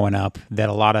remember growing up that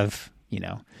a lot of,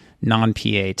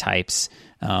 non-PA types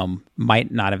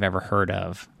might not have ever heard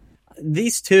of?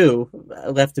 These two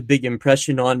left a big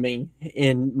impression on me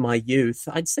in my youth.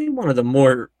 I'd say one of the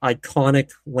more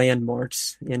iconic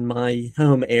landmarks in my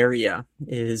home area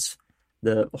is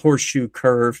the Horseshoe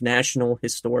Curve National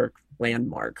Historic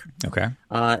Landmark. Okay.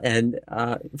 And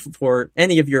for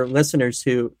any of your listeners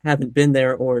who haven't been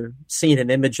there or seen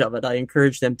an image of it, I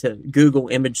encourage them to Google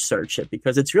image search it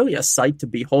because it's really a sight to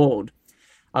behold.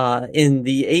 In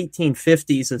the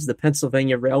 1850s, as the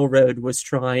Pennsylvania Railroad was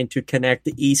trying to connect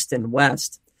the East and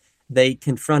West, they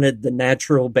confronted the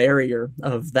natural barrier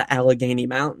of the Allegheny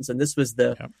Mountains. And this was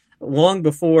long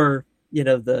before,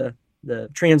 the the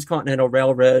Transcontinental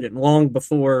Railroad, and long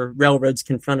before railroads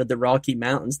confronted the Rocky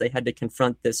Mountains, they had to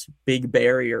confront this big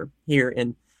barrier here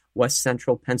in west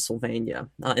central Pennsylvania.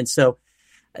 And so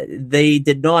they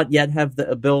did not yet have the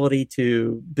ability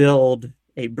to build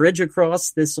a bridge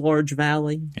across this large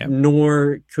valley,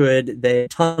 nor could they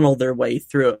tunnel their way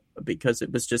through it because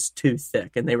it was just too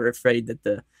thick, and they were afraid that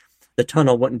the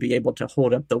tunnel wouldn't be able to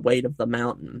hold up the weight of the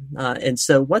mountain. And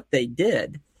so what they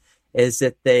did is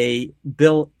that they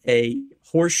built a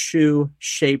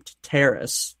horseshoe-shaped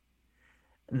terrace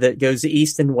that goes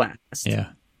east and west.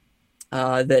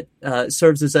 That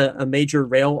serves as a major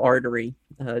rail artery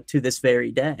to this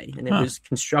very day. And it was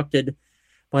constructed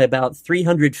by about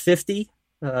 350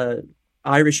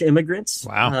 Irish immigrants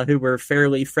who were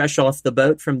fairly fresh off the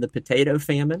boat from the potato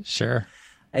famine. Sure.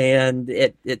 And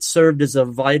it served as a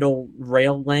vital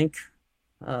rail link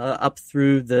up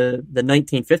through the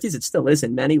 1950s. It still is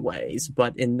in many ways,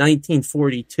 but in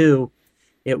 1942,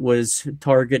 it was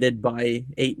targeted by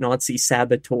 8 Nazi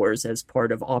saboteurs as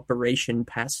part of Operation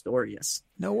Pastorius.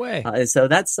 No way. So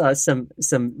that's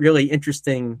some really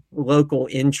interesting local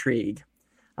intrigue.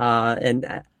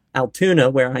 And Altoona,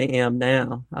 where I am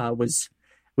now,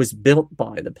 was built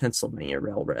by the Pennsylvania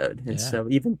Railroad. And so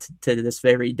even to this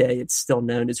very day, it's still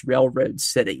known as Railroad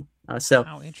City. So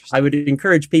I would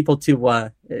encourage people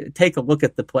to take a look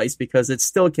at the place because it's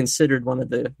still considered one of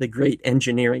the great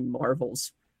engineering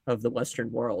marvels of the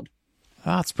Western world.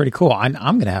 Oh, that's pretty cool. I'm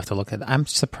going to have to look at that. I'm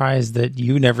surprised that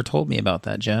you never told me about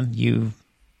that, Jen. You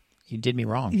did me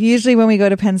wrong. Usually when we go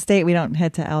to Penn State, we don't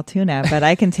head to Altoona, but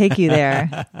I can take you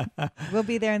there. We'll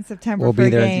be there in September for a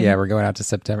game. Yeah, we're going out to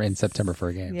September for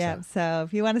a game. Yeah, so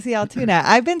if you want to see Altoona,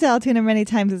 I've been to Altoona many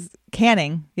times as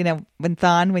canning,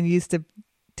 when you used to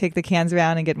take the cans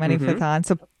around and get money for Thon.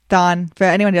 So Thon, for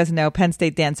anyone who doesn't know, Penn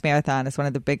State Dance Marathon is one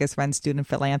of the biggest run student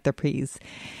philanthropies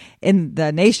in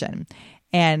the nation.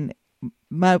 And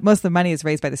most of the money is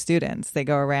raised by the students. They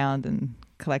go around and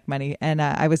collect money. And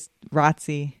I was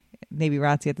Navy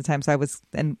ROTC at the time. So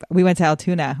we went to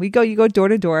Altoona. You go door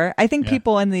to door. I think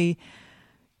people in the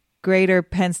greater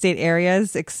Penn State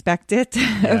areas expect it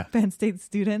of Penn State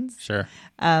students. Sure.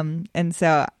 And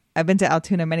so I've been to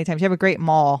Altoona many times. You have a great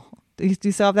mall. Do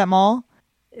you still have that mall?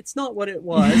 It's not what it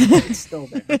was, but it's still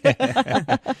there.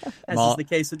 As is the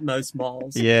case with most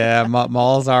malls. Yeah,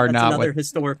 malls are That's not another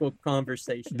historical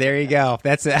conversation. There you go.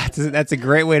 That's a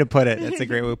great way to put it. That's a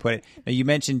great way to put it. Now, you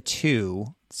mentioned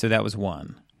 2, so that was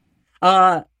 1.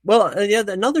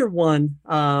 Another one,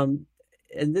 and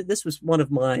this was one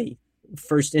of my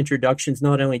first introductions,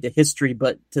 not only to history,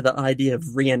 but to the idea of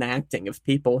reenacting, of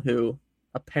people who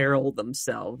apparel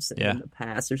themselves in the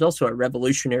past. There's also a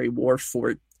Revolutionary War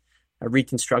fort, a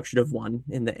reconstruction of one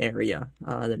in the area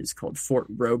that is called Fort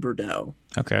Roberdeau,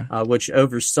 which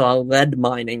oversaw lead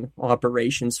mining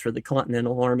operations for the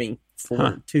Continental Army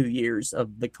for 2 years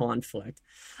of the conflict.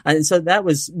 And so that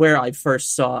was where I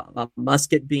first saw a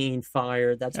musket being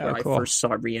fired. That's where I first saw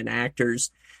reenactors.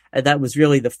 And that was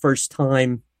really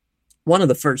one of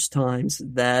the first times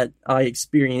that I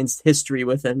experienced history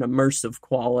with an immersive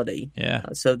quality. Yeah.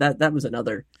 So that was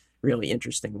another really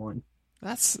interesting one.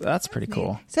 That's pretty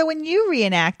cool. So when you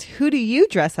reenact, who do you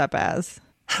dress up as?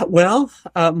 Well,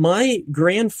 my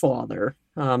grandfather,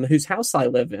 whose house I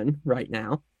live in right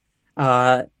now,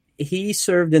 he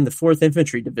served in the 4th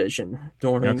Infantry Division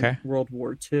during World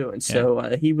War II. And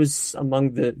so he was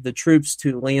among the troops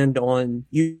to land on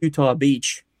Utah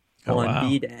Beach on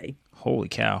D-Day. Holy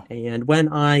cow. And when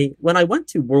I went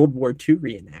to World War II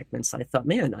reenactments, I thought,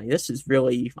 man, this is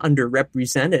really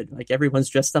underrepresented. Like everyone's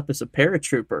dressed up as a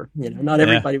paratrooper. Not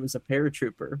everybody was a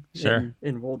paratrooper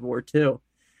in World War II.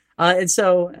 And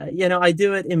so, I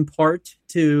do it in part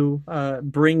to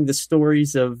bring the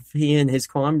stories of he and his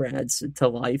comrades to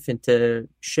life and to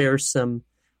share some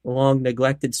long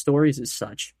neglected stories as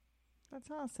such.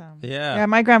 That's awesome. Yeah.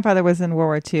 My grandfather was in World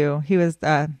War II. He was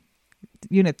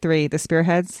Unit 3, the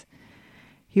Spearheads.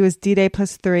 He was D-Day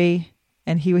 +3,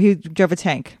 and he drove a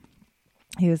tank.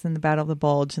 He was in the Battle of the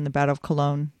Bulge and the Battle of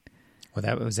Cologne.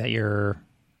 Well, was that your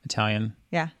Italian?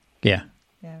 Yeah. Yeah.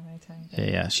 Yeah, my Italian.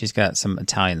 Yeah, she's got some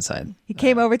Italian side. He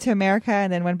came over to America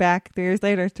and then went back 3 years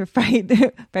later to fight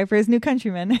for his new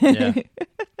countrymen.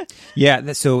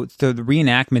 Yeah. So the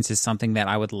reenactments is something that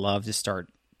I would love to start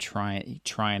trying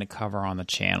to cover on the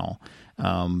channel.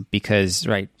 Because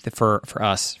for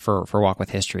us, for Walk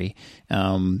with History,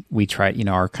 we try,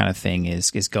 our kind of thing is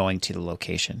going to the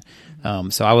location.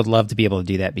 So I would love to be able to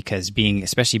do that because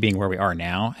especially being where we are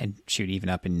now, and shoot, even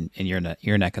up in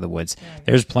your neck of the woods,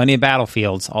 there's plenty of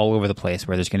battlefields all over the place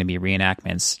where there's going to be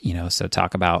reenactments, so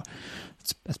talk about,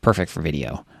 it's perfect for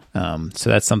video. So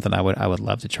that's something I would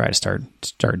love to try to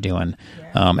start doing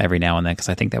every now and then, because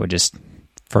I think that would just,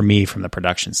 for me, from the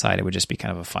production side, it would just be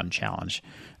kind of a fun challenge.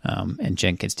 And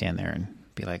Jen could stand there and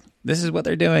be like, this is what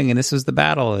they're doing, and this was the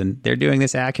battle, and they're doing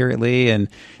this accurately, and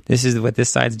this is what this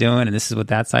side's doing, and this is what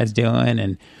that side's doing,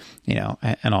 and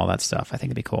and all that stuff. I think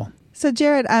it'd be cool. So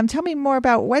Jared, tell me more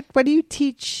about what do you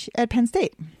teach at Penn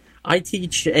State? I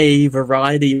teach a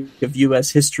variety of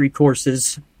U.S. history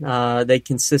courses. They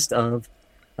consist of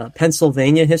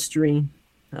Pennsylvania history,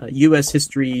 U.S.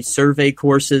 history survey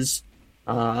courses,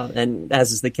 and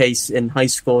as is the case in high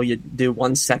school, you do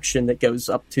one section that goes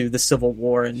up to the Civil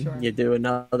War, and you do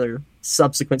another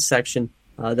subsequent section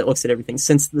that looks at everything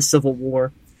since the Civil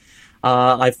War.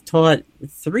 I've taught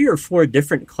 3 or 4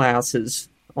 different classes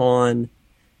on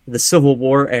the Civil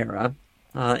War era,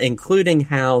 including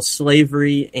how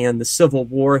slavery and the Civil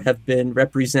War have been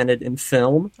represented in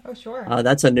film. Oh, sure.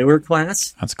 That's a newer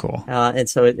class. That's cool. And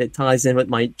so it ties in with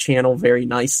my channel very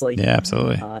nicely. Yeah,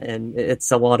 absolutely. And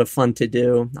it's a lot of fun to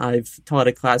do. I've taught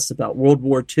a class about World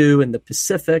War II in the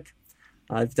Pacific.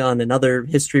 I've done another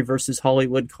History versus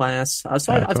Hollywood class.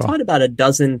 So I've taught about a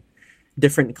dozen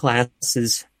different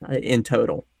classes in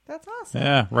total. That's awesome.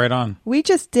 Yeah, right on. We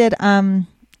just did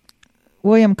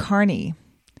William Carney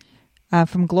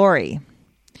from Glory.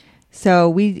 So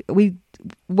we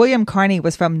William Carney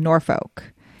was from Norfolk.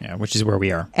 Yeah, which is where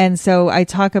we are. And so I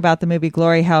talk about the movie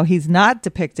Glory, how he's not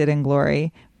depicted in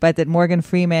Glory, but that Morgan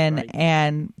Freeman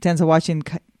and Denzel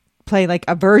Washington play like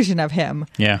a version of him.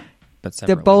 Yeah, but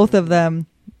that both of them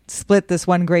split this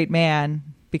one great man,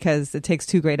 because it takes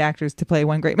 2 great actors to play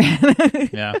one great man.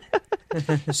 Yeah.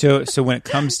 So when it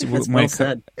comes to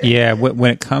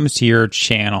when it comes to your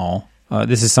channel,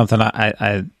 this is something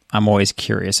I'm always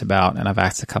curious about, and I've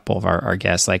asked a couple of our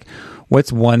guests, like,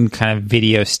 what's one kind of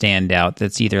video standout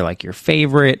that's either like your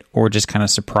favorite or just kind of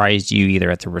surprised you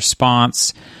either at the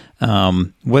response?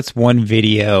 What's one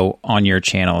video on your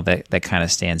channel that kind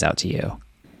of stands out to you?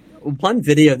 One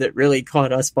video that really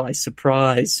caught us by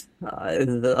surprise,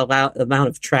 the amount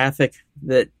of traffic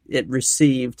that it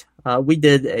received. We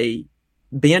did a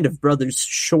Band of Brothers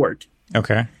short.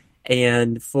 Okay.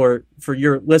 And for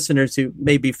your listeners who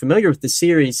may be familiar with the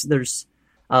series, there's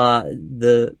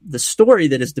the story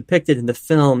that is depicted in the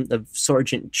film of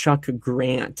Sergeant Chuck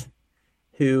Grant,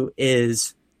 who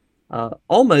is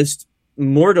almost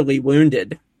mortally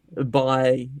wounded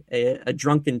by a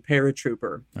drunken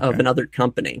paratrooper of another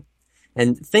company.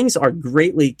 And things are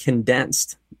greatly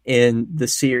condensed in the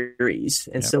series.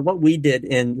 And so what we did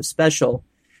in the special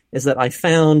is that I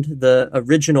found the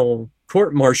original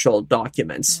court-martial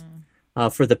documents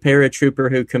for the paratrooper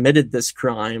who committed this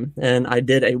crime, and I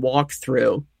did a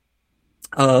walkthrough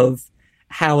of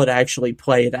how it actually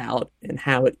played out and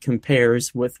how it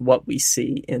compares with what we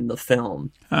see in the film.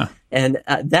 And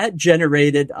that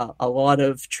generated a lot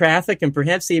of traffic and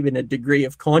perhaps even a degree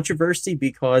of controversy,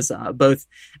 because both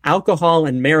alcohol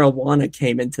and marijuana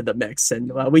came into the mix.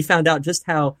 And we found out just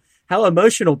how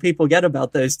emotional people get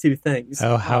about those 2 things.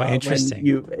 Oh, how interesting. When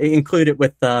you include it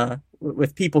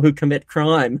with people who commit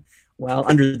crime while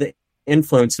under the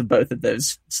influence of both of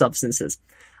those substances.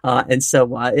 And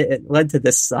so it led to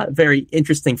this very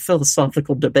interesting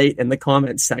philosophical debate in the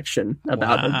comments section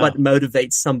about what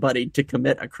motivates somebody to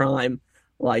commit a crime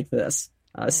like this.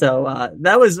 So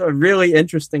that was a really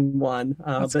interesting one,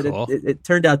 but cool. it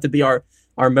turned out to be our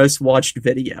most watched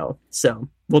video. So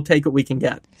we'll take what we can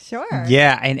get. Sure.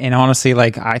 Yeah. And honestly,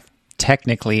 like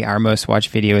technically our most watched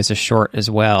video is a short as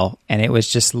well. And it was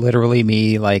just literally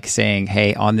me like saying,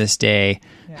 hey, on this day,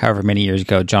 however many years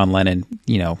ago, John Lennon,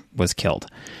 was killed.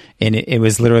 And it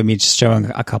was literally me just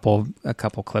showing a couple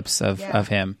clips of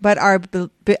him. But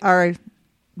our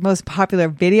most popular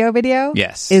video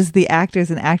is the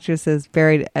actors and actresses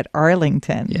buried at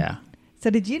Arlington. Yeah. So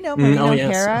did you know Maureen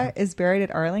O'Hara is buried at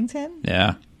Arlington?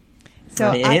 Yeah. So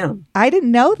I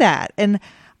didn't know that. And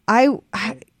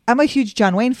I'm a huge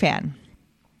John Wayne fan.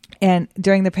 And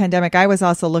during the pandemic, I was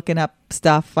also looking up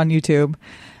stuff on YouTube.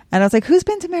 And I was like, who's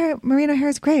been to Maureen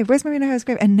O'Hara's grave? Where's Maureen O'Hara's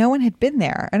grave? And no one had been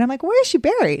there. And I'm like, where is she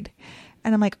buried?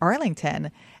 And I'm like, Arlington.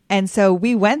 And so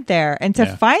we went there. And to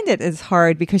find it is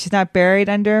hard because she's not buried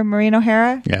under Maureen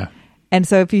O'Hara. Yeah. And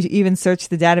so if you even search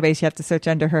the database, you have to search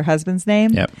under her husband's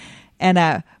name. Yep.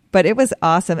 And but it was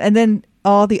awesome. And then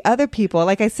all the other people,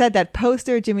 like I said, that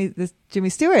poster, the Jimmy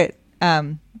Stewart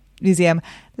Museum,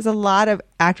 there's a lot of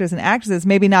actors and actresses,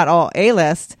 maybe not all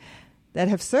A-list, that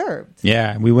have served.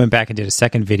 Yeah, we went back and did a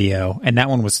second video, and that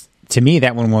one was, to me,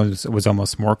 that one was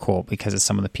almost more cool because of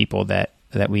some of the people that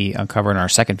we uncovered in our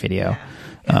second video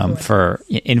for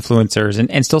influencers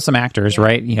and still some actors,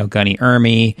 right? Gunny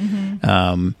Ermey,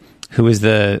 who was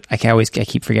I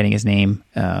keep forgetting his name.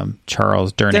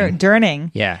 Charles Durning.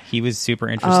 Durning. Yeah, he was super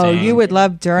interesting. Oh, you would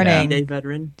love Durning. Day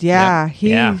veteran. Yeah,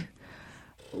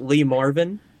 Lee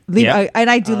Marvin. And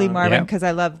I do Lee Marvin because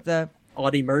I love the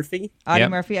Audie Murphy.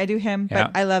 Murphy. I do him,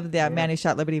 but I love the Man Who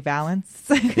Shot Liberty Valance.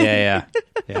 Yeah.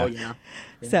 Oh yeah.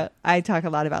 So I talk a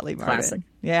lot about Lee Marvin. Classic.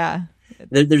 Yeah.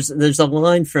 There's a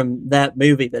line from that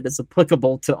movie that is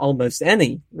applicable to almost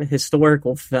any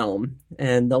historical film,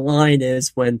 and the line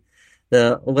is, when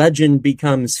the legend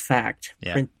becomes fact,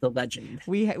 print the legend.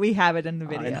 We have it in the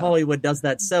video. And Hollywood does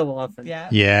that so often.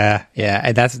 Yeah.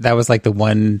 And that was like the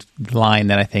one line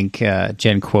that I think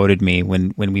Jen quoted me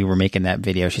when we were making that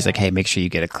video. She's like, "Hey, make sure you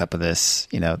get a clip of this,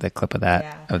 the clip of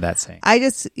that saying." I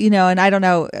just, and I don't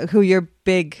know who your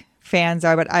big fans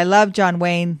are, but I love John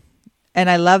Wayne. And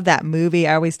I love that movie.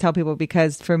 I always tell people,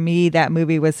 because for me, that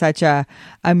movie was such a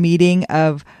meeting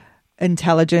of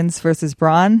intelligence versus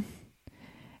brawn.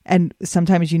 And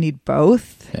sometimes you need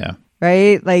both. Yeah.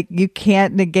 Right? Like, you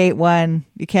can't negate one.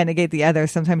 You can't negate the other.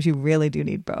 Sometimes you really do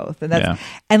need both. And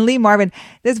and Lee Marvin,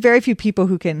 there's very few people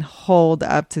who can hold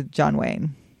up to John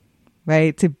Wayne,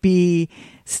 right? To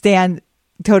stand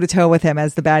toe to toe with him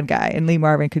as the bad guy. And Lee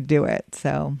Marvin could do it.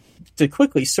 So, to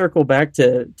quickly circle back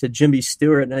to Jimmy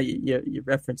Stewart, now you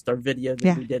referenced our video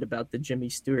that we did about the Jimmy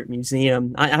Stewart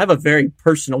Museum. I have a very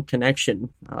personal connection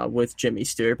with Jimmy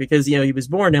Stewart because, he was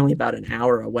born only about an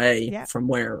hour away from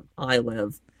where I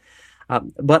live.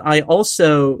 But I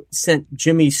also sent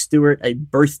Jimmy Stewart a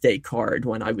birthday card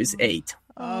when I was 8.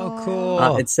 Oh,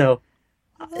 cool. And so,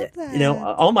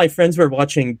 all my friends were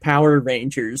watching Power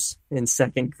Rangers in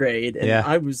 2nd grade, and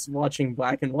I was watching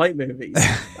black and white movies.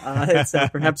 So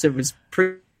perhaps it was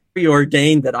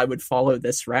preordained that I would follow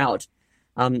this route.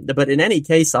 But in any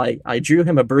case, I drew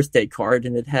him a birthday card,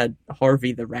 and it had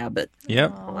Harvey the Rabbit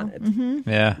on it. Mm-hmm.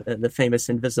 Yeah. The famous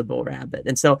invisible rabbit.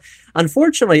 And so,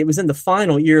 unfortunately, it was in the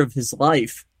final year of his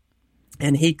life,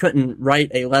 and he couldn't write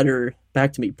a letter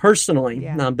back to me personally,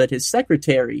 but his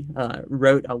secretary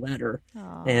wrote a letter,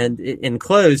 and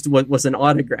enclosed was an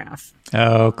autograph.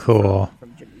 Oh, cool.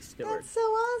 From Jimmy Stewart. That's so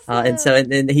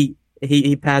awesome. And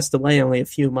he passed away only a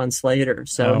few months later.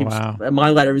 So my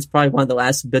letter was probably one of the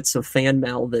last bits of fan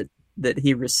mail that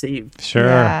he received. Sure.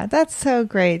 Yeah, that's so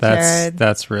great, Jared.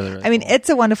 That's really, really I mean, cool. It's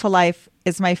a Wonderful Life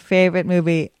is my favorite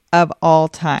movie of all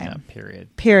time. Yeah,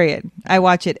 period. I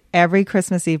watch it every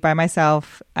Christmas Eve by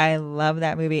myself. I love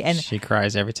that movie. And she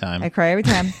cries every time. I cry every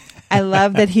time. I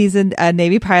love that he's a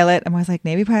Navy pilot. I'm always like,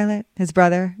 Navy pilot, his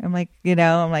brother. I'm like,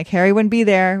 Harry wouldn't be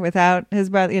there without his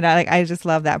brother. I just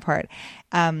love that part.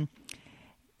 I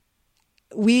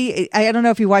don't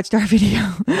know if you watched our video,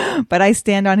 but I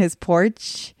stand on his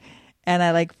porch and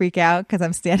I freak out because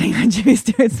I'm standing on Jimmy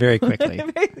Stewart's very quickly.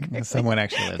 Someone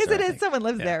actually lives there. Because someone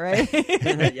lives there, right?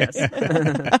 Yes.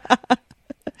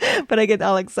 But I get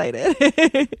all excited.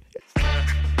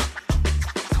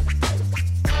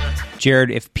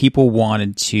 Jared, if people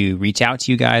wanted to reach out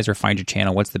to you guys or find your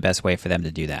channel, what's the best way for them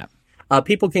to do that?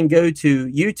 People can go to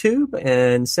YouTube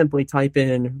and simply type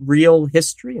in Reel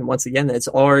History. And once again, that's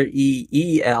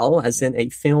REEL, as in a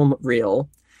film reel.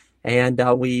 And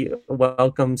we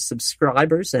welcome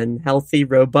subscribers and healthy,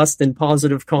 robust, and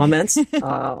positive comments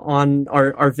on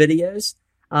our videos.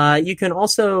 You can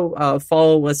also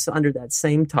follow us under that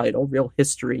same title, Reel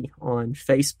History, on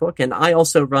Facebook. And I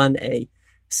also run a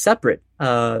separate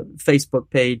Facebook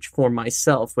page for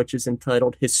myself, which is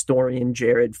entitled Historian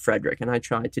Jared Frederick. And I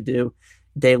try to do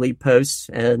daily posts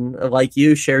and, like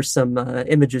you, share some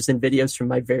images and videos from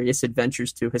my various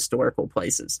adventures to historical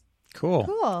places. Cool.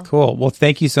 Well,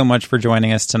 thank you so much for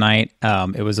joining us tonight.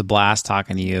 It was a blast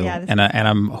talking to you, and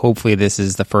I'm hopefully this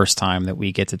is the first time that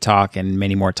we get to talk, and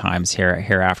many more times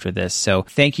here after this. So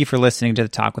thank you for listening to the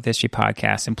Talk with History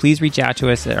podcast, and please reach out to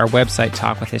us at our website,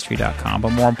 talkwithhistory.com.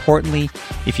 But more importantly,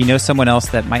 if you know someone else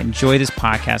that might enjoy this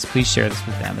podcast, please share this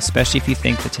with them, especially if you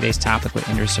think that today's topic would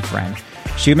interest a friend.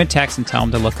 Shoot them a text and tell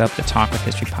them to look up the Talk with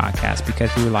History podcast,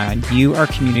 because we rely on you, our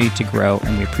community, to grow,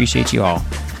 and we appreciate you all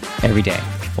every day.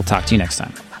 We'll talk to you next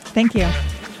time. Thank you.